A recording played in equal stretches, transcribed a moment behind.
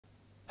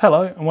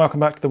Hello and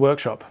welcome back to the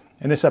workshop.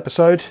 In this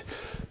episode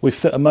we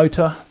fit a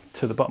motor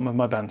to the bottom of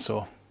my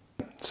bandsaw.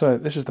 So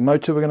this is the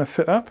motor we're going to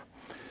fit up.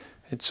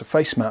 It's a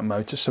face mount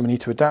motor, so we need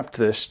to adapt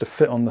this to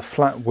fit on the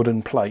flat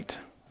wooden plate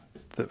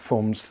that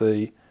forms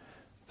the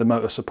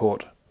motor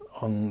support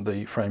on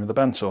the frame of the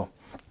bandsaw.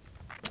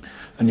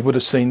 And you would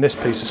have seen this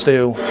piece of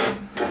steel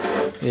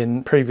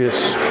in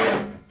previous,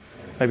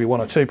 maybe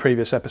one or two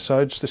previous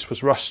episodes. This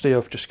was rusty.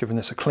 I've just given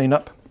this a clean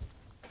up.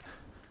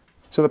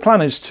 So the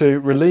plan is to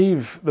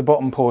relieve the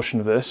bottom portion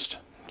of this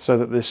so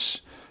that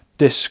this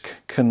disc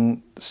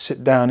can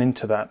sit down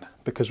into that,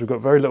 because we've got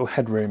very little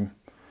headroom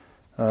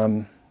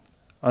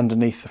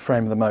underneath the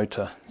frame of the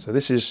motor. So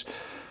this is,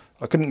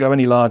 I couldn't go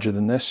any larger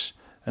than this,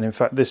 and in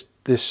fact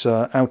this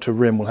outer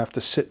rim will have to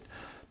sit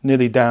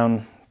nearly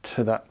down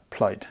to that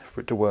plate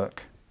for it to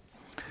work.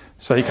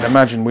 So you can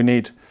imagine we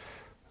need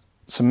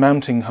some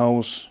mounting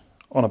holes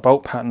on a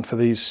bolt pattern for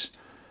these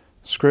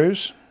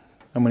screws,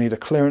 and we need a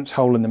clearance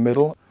hole in the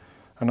middle.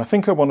 And I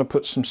think I want to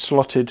put some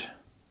slotted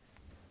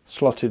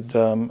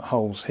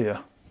holes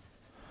here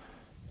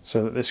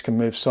so that this can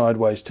move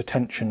sideways to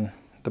tension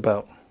the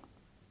belt.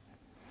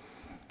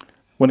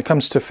 When it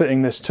comes to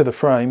fitting this to the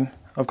frame,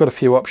 I've got a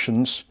few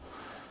options.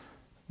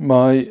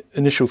 My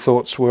initial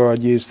thoughts were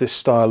I'd use this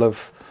style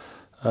of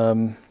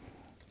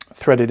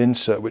threaded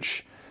insert,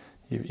 which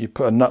you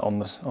put a nut on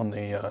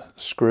the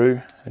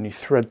screw and you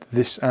thread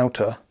this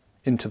outer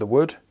into the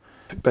wood.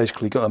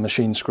 Basically got a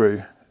machine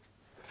screw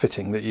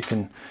fitting that you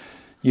can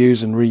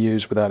use and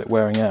reuse without it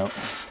wearing out,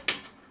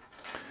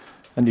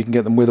 and you can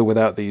get them with or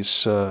without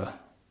these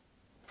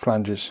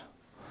flanges.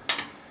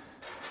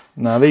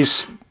 Now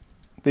these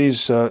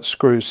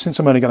screws, since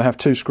I'm only going to have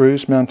two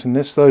screws mounting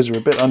this, those are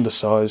a bit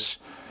undersized.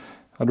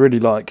 I'd really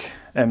like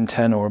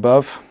M10 or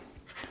above,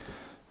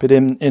 but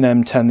in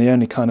M10 the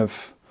only kind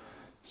of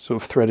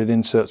sort of threaded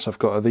inserts I've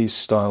got are these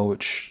style,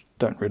 which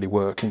don't really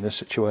work in this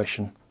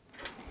situation.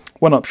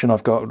 One option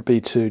I've got would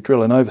be to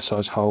drill an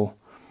oversized hole,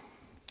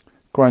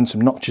 grind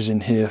some notches in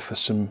here for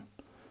some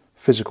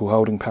physical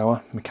holding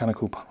power,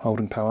 mechanical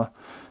holding power,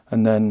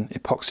 and then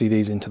epoxy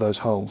these into those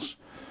holes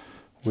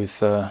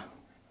with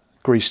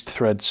greased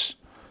threads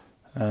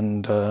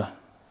and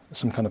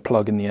some kind of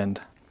plug in the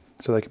end.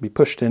 So they can be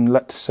pushed in,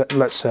 let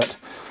set,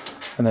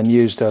 and then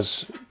used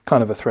as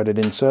kind of a threaded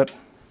insert.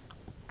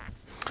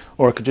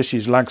 Or I could just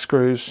use lag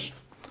screws,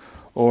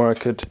 or I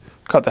could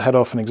cut the head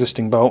off an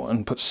existing bolt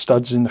and put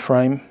studs in the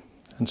frame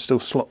and still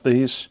slot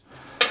these.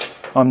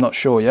 I'm not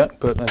sure yet,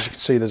 but as you can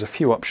see there's a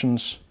few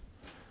options,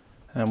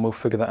 and we'll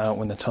figure that out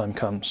when the time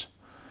comes.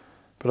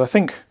 But I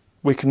think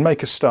we can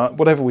make a start,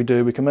 whatever we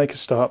do, we can make a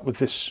start with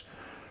this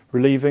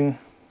relieving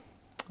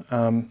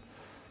the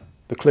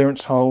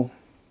clearance hole,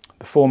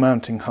 the four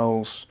mounting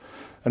holes,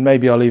 and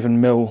maybe I'll even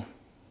mill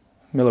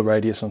a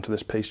radius onto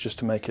this piece just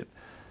to make it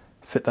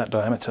fit that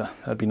diameter.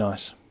 That'd be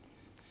nice.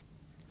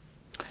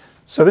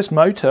 So this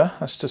motor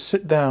has to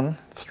sit down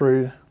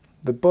through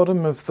the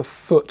bottom of the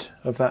foot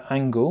of that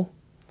angle,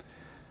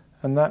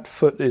 and that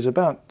foot is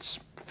about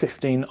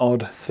 15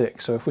 odd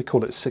thick, so if we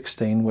call it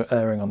 16 we're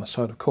erring on the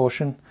side of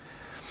caution.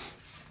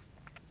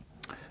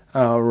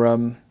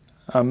 Our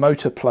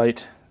motor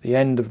plate, the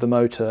end of the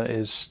motor,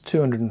 is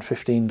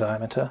 215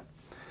 diameter,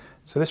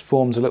 so this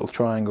forms a little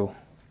triangle.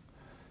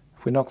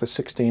 If we knock the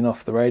 16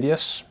 off the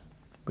radius,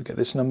 we get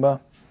this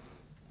number.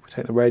 If we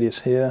take the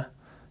radius here,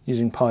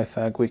 using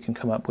Pythag we can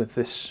come up with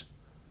this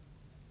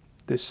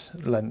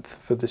length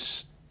for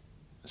this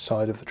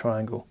side of the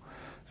triangle.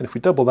 And if we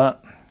double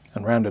that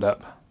and round it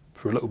up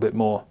for a little bit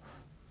more,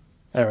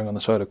 erring on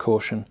the side of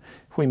caution,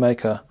 if we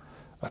make a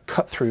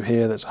cut through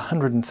here that's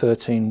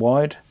 113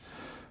 wide,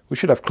 we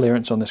should have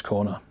clearance on this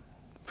corner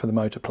for the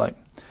motor plate,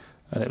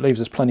 and it leaves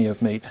us plenty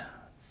of meat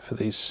for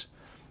the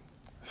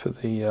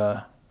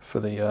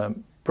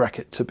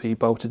bracket to be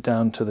bolted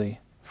down to the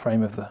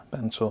frame of the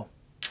bandsaw.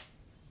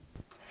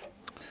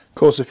 Of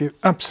course, if you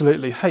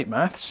absolutely hate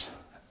maths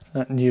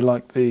and you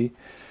like the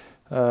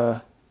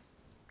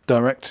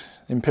direct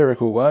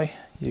empirical way,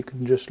 you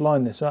can just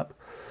line this up,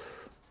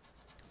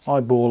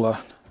 eyeball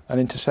an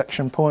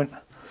intersection point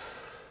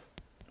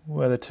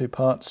where the two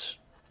parts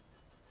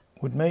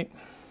would meet,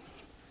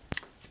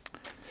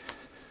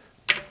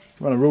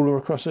 run a ruler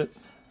across it,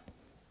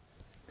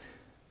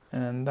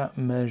 and that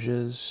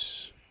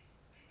measures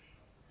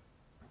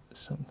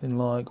something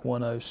like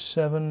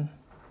 107,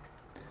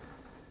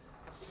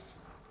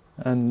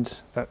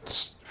 and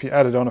that's, if you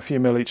added on a few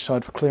mil each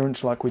side for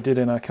clearance like we did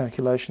in our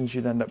calculations,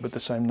 you'd end up with the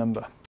same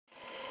number.